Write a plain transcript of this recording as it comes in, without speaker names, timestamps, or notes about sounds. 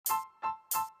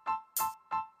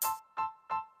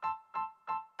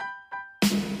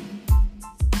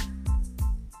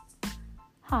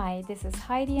Hi, this is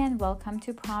Heidi and welcome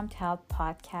to Prompt Health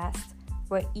Podcast,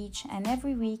 where each and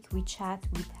every week we chat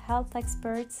with health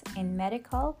experts in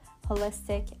medical,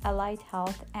 holistic, allied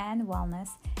health, and wellness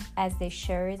as they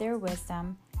share their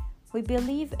wisdom. We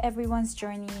believe everyone's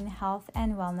journey in health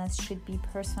and wellness should be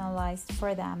personalized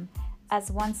for them,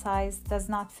 as one size does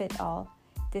not fit all.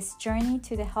 This journey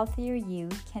to the healthier you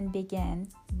can begin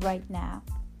right now.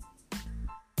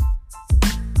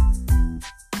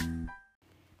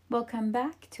 Welcome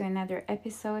back to another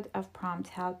episode of Prompt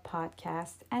Health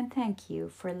Podcast, and thank you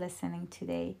for listening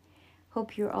today.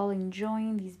 Hope you're all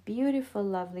enjoying these beautiful,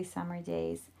 lovely summer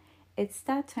days. It's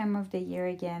that time of the year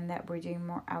again that we're doing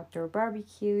more outdoor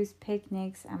barbecues,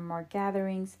 picnics, and more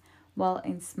gatherings, while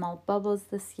in small bubbles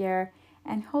this year,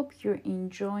 and hope you're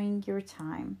enjoying your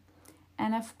time.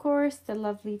 And of course, the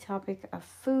lovely topic of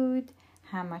food,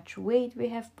 how much weight we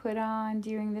have put on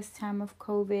during this time of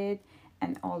COVID,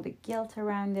 and all the guilt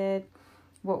around it,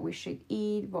 what we should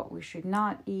eat, what we should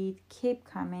not eat, keep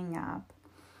coming up.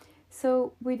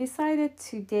 So we decided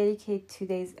to dedicate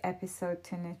today's episode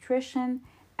to nutrition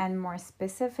and more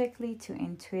specifically to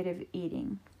intuitive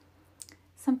eating.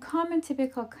 Some common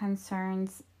typical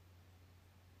concerns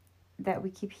that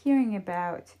we keep hearing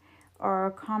about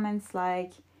are comments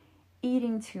like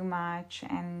eating too much,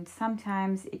 and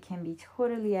sometimes it can be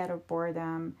totally out of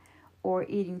boredom, or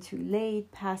eating too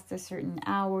late, past a certain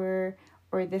hour,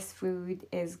 or this food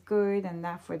is good and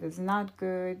that food is not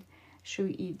good. Should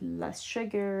we eat less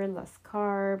sugar, less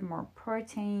carb, more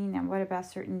protein? And what about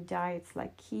certain diets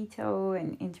like keto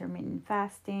and intermittent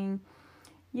fasting?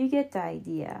 You get the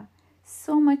idea.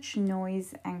 So much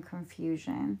noise and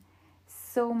confusion,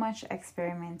 so much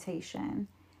experimentation.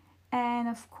 And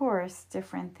of course,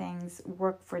 different things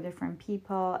work for different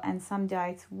people, and some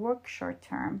diets work short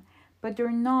term, but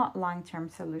they're not long-term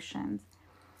solutions.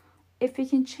 If we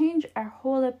can change our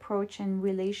whole approach and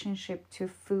relationship to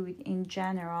food in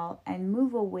general and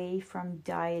move away from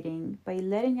dieting by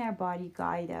letting our body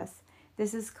guide us,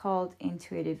 this is called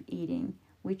intuitive eating,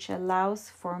 which allows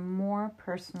for a more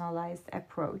personalized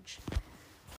approach.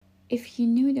 If you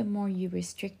knew the more you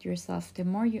restrict yourself, the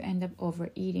more you end up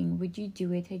overeating, would you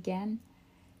do it again?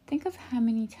 Think of how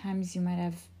many times you might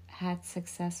have had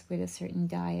success with a certain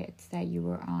diet that you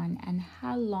were on, and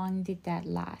how long did that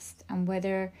last, and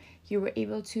whether you were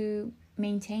able to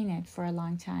maintain it for a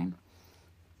long time.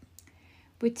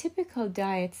 With typical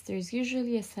diets, there's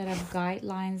usually a set of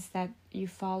guidelines that you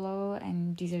follow,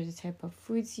 and these are the type of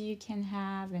foods you can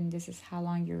have, and this is how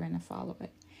long you're going to follow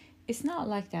it. It's not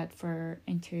like that for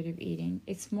intuitive eating.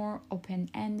 It's more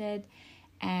open-ended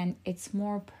and it's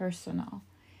more personal.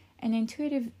 An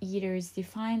intuitive eater is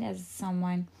defined as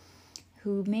someone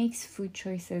who makes food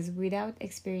choices without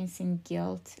experiencing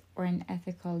guilt or an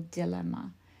ethical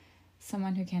dilemma.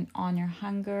 Someone who can honor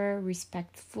hunger,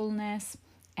 respect fullness,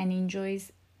 and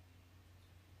enjoys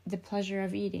the pleasure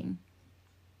of eating.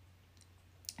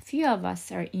 Few of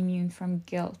us are immune from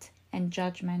guilt and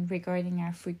judgment regarding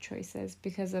our food choices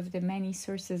because of the many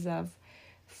sources of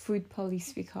food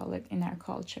police, we call it, in our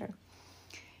culture.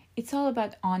 It's all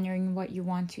about honoring what you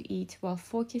want to eat while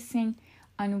focusing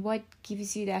on what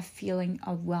gives you that feeling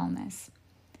of wellness.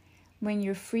 When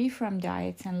you're free from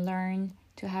diets and learn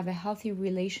to have a healthy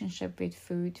relationship with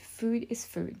food, food is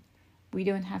food. We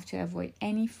don't have to avoid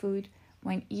any food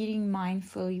when eating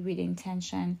mindfully with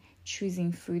intention,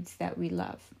 choosing foods that we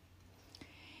love.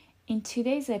 In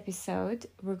today's episode,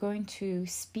 we're going to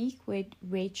speak with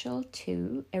Rachel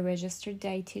Tu, a registered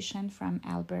dietitian from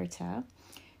Alberta.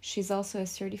 She's also a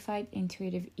certified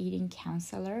intuitive eating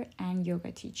counselor and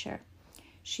yoga teacher.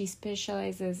 She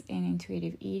specializes in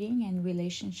intuitive eating and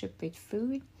relationship with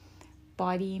food,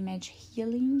 body image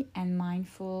healing, and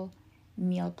mindful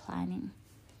meal planning.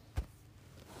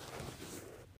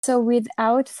 So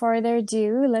without further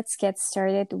ado, let's get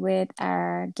started with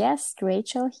our guest,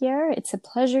 Rachel, here. It's a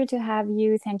pleasure to have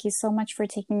you. Thank you so much for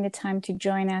taking the time to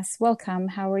join us. Welcome.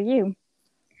 How are you?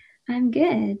 I'm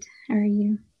good. How are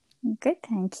you? Good,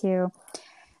 thank you.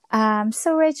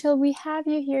 So Rachel, we have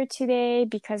you here today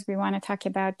because we want to talk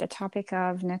about the topic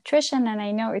of nutrition, and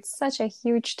I know it's such a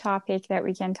huge topic that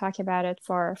we can talk about it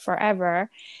for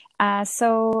forever.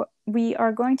 So we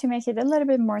are going to make it a little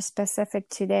bit more specific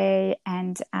today,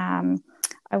 and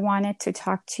I wanted to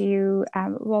talk to you,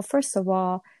 well, first of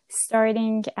all,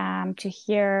 starting to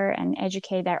hear and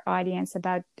educate our audience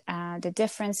about the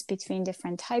difference between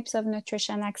different types of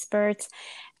nutrition experts,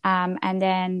 and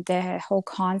then the whole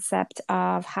concept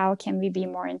of how can we be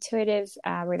more intuitive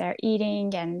with our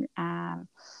eating, and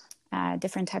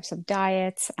different types of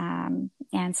diets,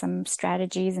 and some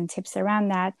strategies and tips around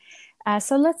that.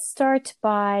 So let's start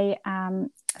by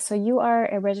so you are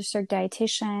a registered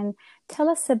dietitian. Tell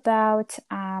us about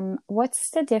what's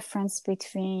the difference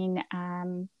between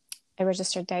a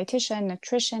registered dietitian,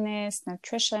 nutritionist,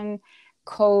 nutrition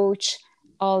coach,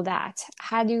 all that.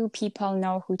 How do people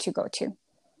know who to go to?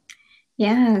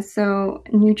 Yeah, so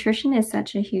nutrition is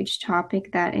such a huge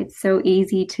topic that it's so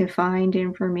easy to find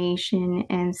information.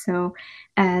 And so,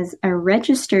 as a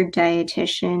registered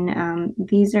dietitian,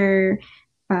 these are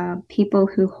people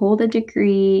who hold a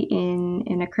degree in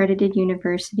an accredited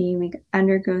university. We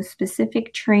undergo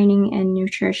specific training in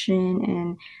nutrition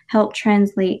and help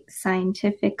translate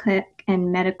scientific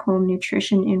and medical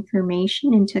nutrition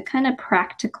information into kind of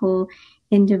practical,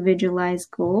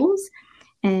 individualized goals.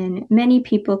 And many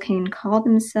people can call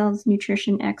themselves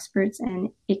nutrition experts, and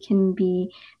it can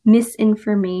be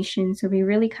misinformation. So we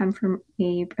really come from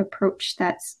a approach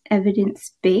that's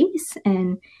evidence-based.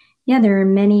 And yeah, there are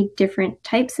many different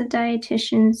types of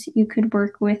dietitians you could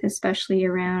work with, especially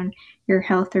around your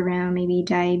health, around maybe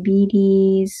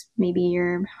diabetes, maybe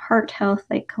your heart health,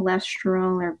 like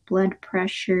cholesterol or blood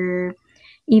pressure,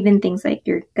 even things like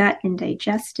your gut and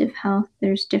digestive health.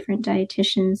 There's different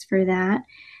dietitians for that.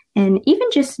 And even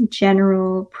just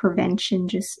general prevention,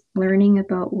 just learning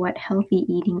about what healthy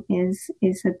eating is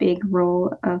a big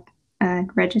role of a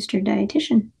registered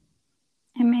dietitian.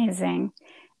 Amazing.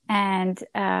 And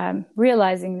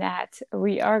realizing that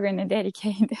we are going to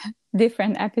dedicate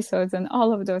different episodes on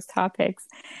all of those topics.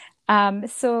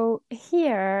 So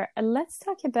here, let's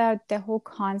talk about the whole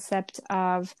concept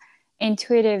of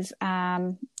intuitive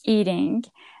eating.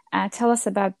 Tell us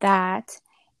about that.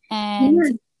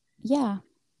 And Yeah. yeah.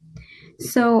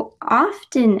 So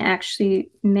often, actually,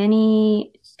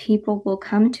 many people will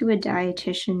come to a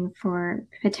dietitian for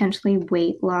potentially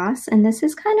weight loss. And this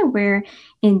is kind of where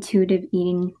intuitive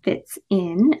eating fits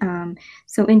in.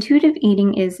 So, intuitive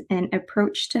eating is an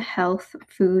approach to health,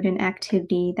 food, and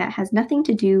activity that has nothing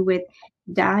to do with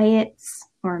diets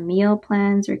or meal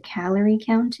plans or calorie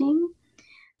counting.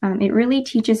 It really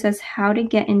teaches us how to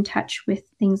get in touch with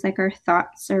things like our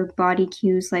thoughts or body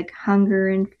cues like hunger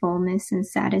and fullness and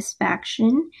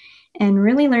satisfaction, and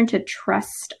really learn to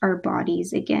trust our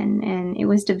bodies again. And it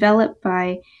was developed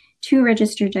by two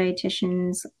registered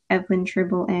dietitians, Evelyn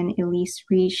Tribble and Elise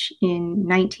Reich, in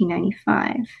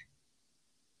 1995.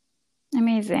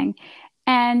 Amazing.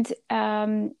 And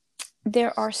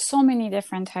there are so many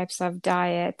different types of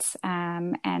diets,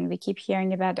 and we keep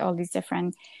hearing about all these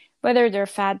different, whether they're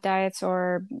fad diets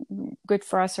or good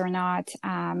for us or not.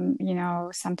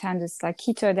 Sometimes it's like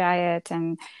keto diet,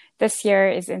 and this year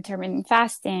is intermittent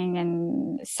fasting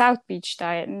and South Beach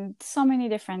diet, and so many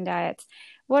different diets.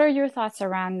 What are your thoughts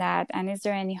around that? And is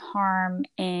there any harm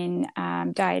in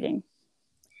dieting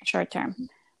short term?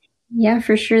 Yeah,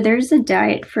 for sure. There's a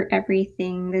diet for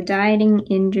everything. The dieting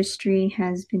industry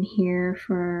has been here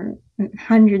for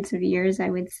hundreds of years, I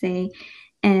would say.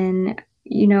 And,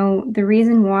 the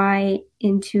reason why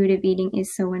intuitive eating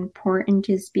is so important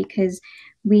is because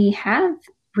we have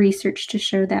research to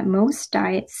show that most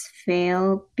diets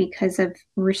fail because of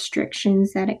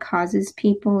restrictions that it causes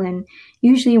people. And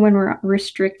usually, when we're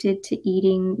restricted to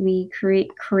eating, we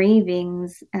create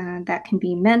cravings that can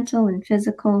be mental and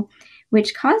physical,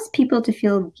 which cause people to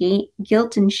feel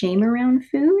guilt and shame around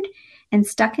food and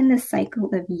stuck in this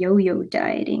cycle of yo-yo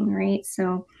dieting, right?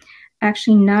 So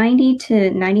actually 90 to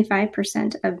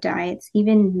 95% of diets,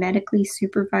 even medically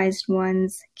supervised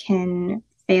ones, can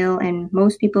fail, and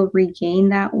most people regain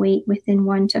that weight within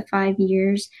 1 to 5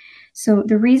 years. So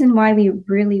the reason why we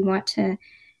really want to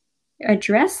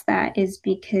address that is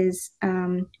because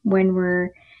when we're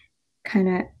kind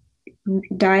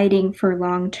of dieting for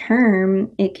long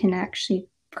term, it can actually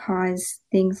cause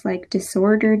things like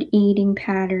disordered eating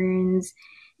patterns,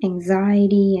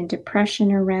 anxiety, and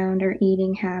depression around our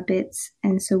eating habits.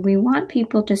 And so we want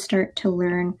people to start to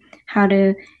learn how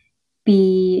to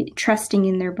be trusting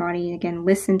in their body, again,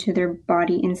 listen to their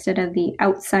body instead of the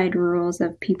outside rules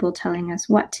of people telling us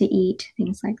what to eat,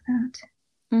 things like that.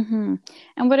 Mm-hmm.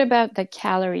 And what about the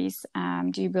calories?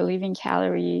 Do you believe in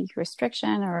calorie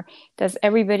restriction, or does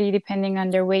everybody, depending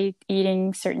on their weight,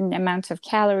 eating certain amounts of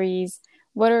calories?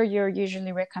 What are your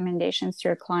usually recommendations to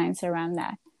your clients around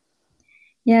that?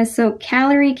 Yeah, so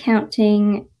calorie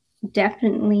counting,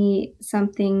 definitely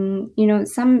something,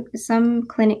 some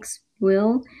clinics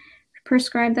will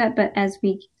prescribe that, but as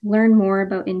we learn more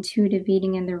about intuitive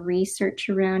eating and the research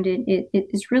around it, it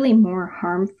is really more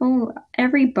harmful.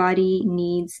 Everybody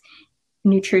needs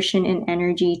nutrition and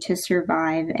energy to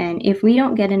survive. And if we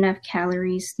don't get enough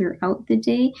calories throughout the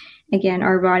day, again,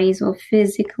 our bodies will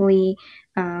physically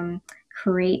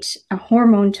create a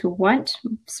hormone to want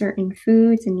certain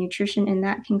foods and nutrition, and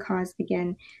that can cause,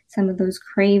 again, some of those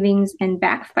cravings and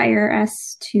backfire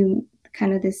us to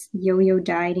kind of this yo-yo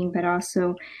dieting, but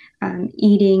also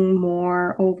eating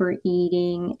more,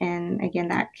 overeating, and again,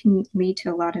 that can lead to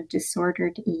a lot of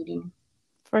disordered eating.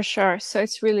 For sure. So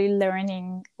it's really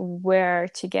learning where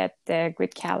to get the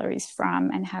good calories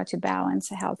from and how to balance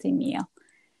a healthy meal.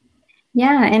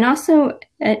 Yeah, and also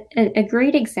a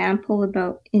great example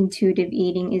about intuitive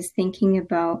eating is thinking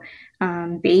about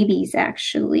babies,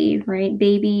 actually, right?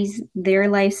 Babies, their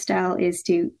lifestyle is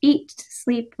to eat,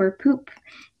 sleep, or poop.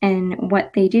 And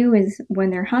what they do is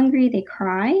when they're hungry, they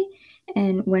cry.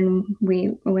 And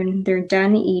when they're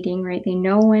done eating, right, they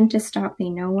know when to stop, they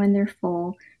know when they're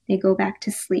full, they go back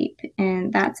to sleep.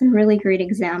 And that's a really great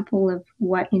example of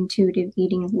what intuitive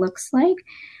eating looks like.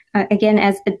 Again,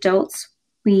 as adults,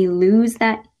 we lose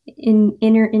that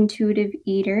inner intuitive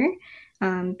eater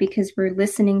because we're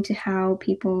listening to how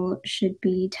people should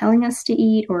be telling us to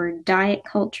eat, or diet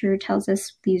culture tells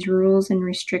us these rules and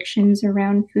restrictions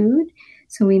around food.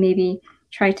 So we maybe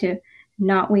try to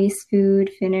not waste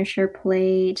food, finish our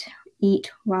plate,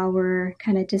 eat while we're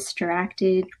kind of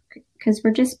distracted because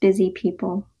we're just busy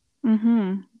people.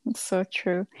 Mm-hmm. It's so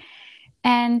true.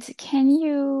 And can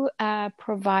you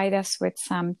provide us with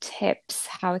some tips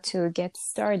how to get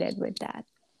started with that?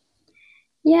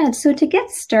 Yeah, so to get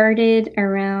started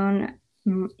around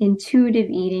intuitive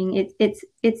eating, it's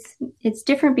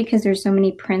different because there's so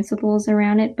many principles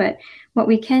around it. But what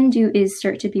we can do is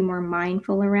start to be more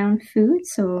mindful around food.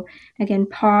 So again,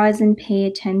 pause and pay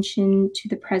attention to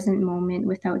the present moment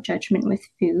without judgment with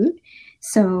food.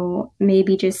 So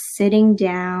maybe just sitting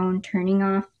down, turning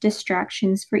off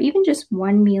distractions for even just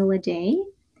one meal a day.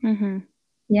 Mm-hmm.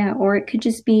 Yeah, or it could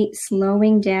just be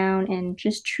slowing down and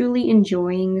just truly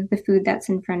enjoying the food that's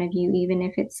in front of you, even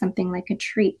if it's something like a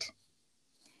treat.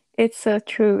 It's so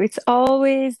true. It's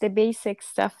always the basic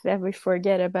stuff that we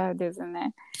forget about, isn't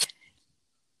it?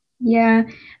 Yeah,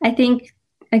 I think,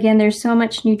 again, there's so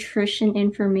much nutrition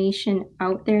information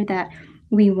out there that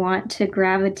we want to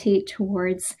gravitate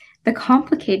towards the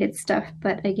complicated stuff.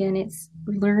 But again, it's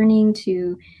learning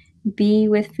to be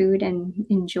with food and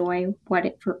enjoy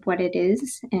for what it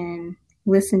is, and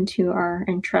listen to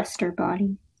and trust our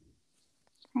body.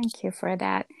 Thank you for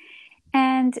that.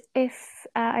 And if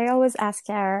I always ask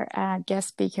our guest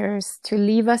speakers to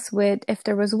leave us with, if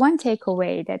there was one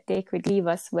takeaway that they could leave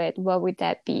us with, what would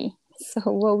that be? So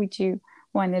what would you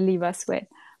want to leave us with?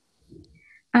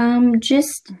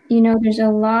 Just, there's a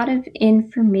lot of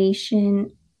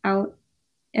information out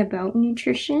about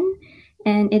nutrition,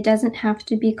 and it doesn't have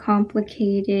to be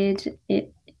complicated.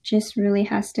 It just really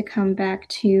has to come back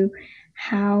to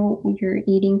how you're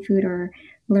eating food, or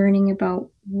learning about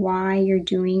why you're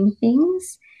doing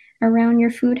things around your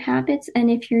food habits.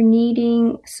 And if you're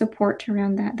needing support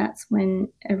around that, that's when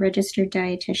a registered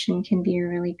dietitian can be a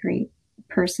really great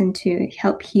person to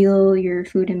help heal your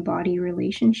food and body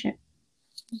relationship.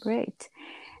 Great.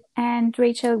 And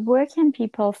Rachel, where can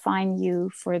people find you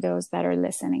for those that are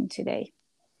listening today?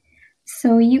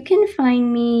 So you can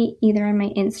find me either on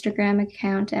my Instagram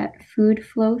account at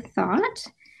foodflowthought,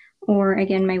 or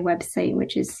again, my website,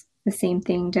 which is the same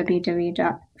thing,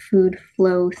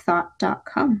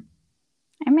 www.foodflowthought.com.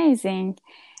 Amazing.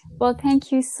 Well,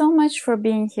 thank you so much for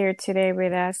being here today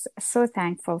with us. So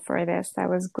thankful for this. That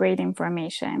was great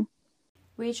information.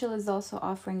 Rachel is also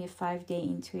offering a 5-day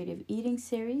intuitive eating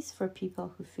series for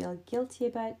people who feel guilty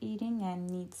about eating and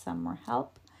need some more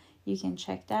help. You can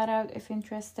check that out if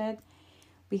interested.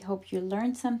 We hope you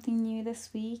learned something new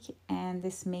this week, and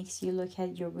this makes you look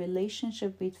at your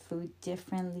relationship with food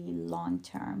differently long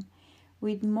term.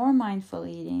 With more mindful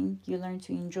eating, you learn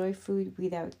to enjoy food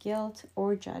without guilt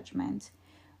or judgment.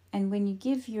 And when you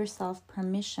give yourself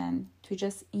permission to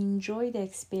just enjoy the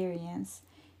experience,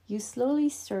 you slowly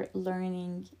start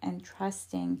learning and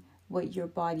trusting what your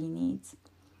body needs.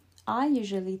 I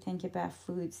usually think about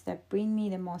foods that bring me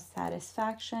the most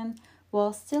satisfaction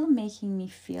while still making me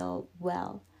feel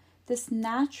well. This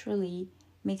naturally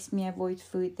makes me avoid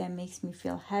food that makes me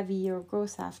feel heavy or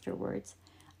gross afterwards.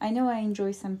 I know I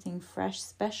enjoy something fresh,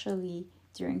 especially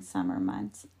during summer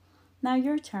months. Now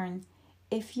your turn.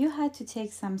 If you had to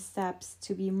take some steps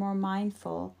to be more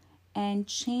mindful and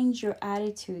change your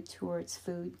attitude towards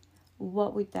food,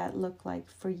 what would that look like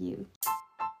for you?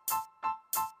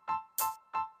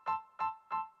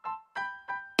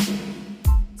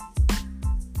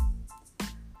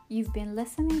 You've been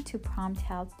listening to Prompt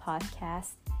Health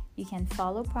Podcast. You can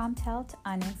follow Prompt Health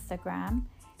on Instagram.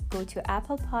 Go to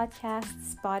Apple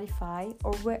Podcasts, Spotify,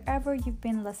 or wherever you've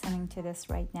been listening to this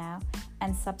right now,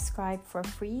 and subscribe for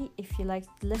free if you like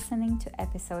listening to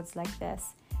episodes like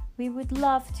this. We would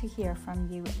love to hear from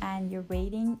you, and your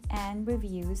rating and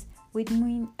reviews would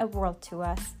mean a world to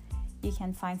us. You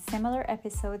can find similar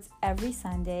episodes every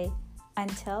Sunday.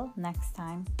 Until next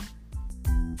time.